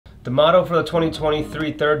The motto for the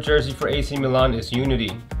 2023 third jersey for AC Milan is Unity.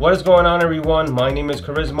 What is going on, everyone? My name is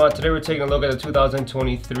Kuhhrizma. Today we're taking a look at the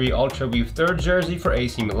 2023 UltraWeave third jersey for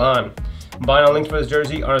AC Milan. I'm buying all links for this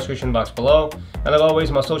jersey on the description box below. And like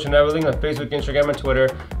always, my social network links on Facebook, Instagram, and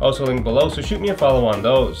Twitter are also linked below, so shoot me a follow on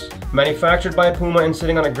those. Manufactured by Puma and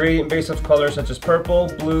sitting on a gradient base of colors such as purple,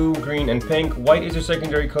 blue, green, and pink, white is your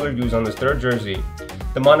secondary color used on this third jersey.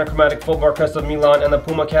 The monochromatic football crest of Milan and the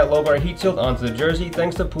Puma cat logo are heat sealed onto the jersey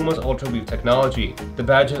thanks to Puma's UltraWeave technology. The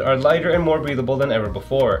badges are lighter and more breathable than ever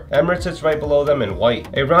before. Emirates sits right below them in white.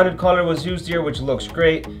 A rounded collar was used here, which looks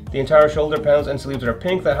great. The entire shoulder panels and sleeves are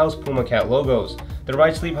pink that house Puma cat logos. The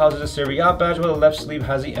right sleeve houses a Serie A badge while the left sleeve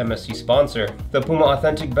has the MSC sponsor. The Puma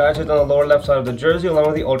Authentic badge is on the lower left side of the jersey along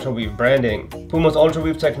with the UltraWeave branding. Puma's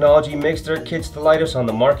UltraWeave technology makes their kits the lightest on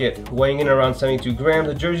the market. Weighing in around 72 grams,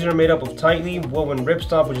 the jerseys are made up of tightly woven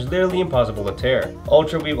ripstop, which is literally impossible to tear.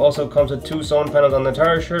 UltraWeave also comes with 2 sewn panels on the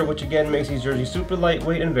entire shirt, which again makes these jerseys super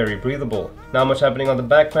lightweight and very breathable. Not much happening on the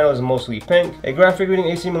back panel, is mostly pink. A graphic reading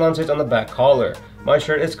AC Milan sits on the back collar. My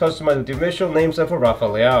shirt is customized with the official name set for Rafa,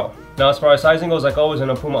 Leão. Now, as far as sizing goes, like always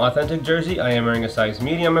in a Puma Authentic jersey, I am wearing a size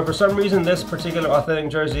medium, and for some reason this particular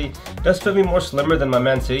Authentic jersey does fit me more slimmer than my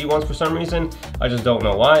Man City ones for some reason. I just don't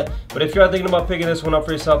know why. But if you are thinking about picking this one up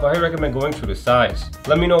for yourself, I highly recommend going true to size.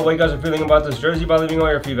 Let me know what you guys are feeling about this jersey by leaving all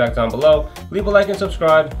your feedback down below. Leave a like and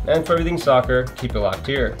subscribe, and for everything soccer, keep it locked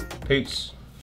here. Peace.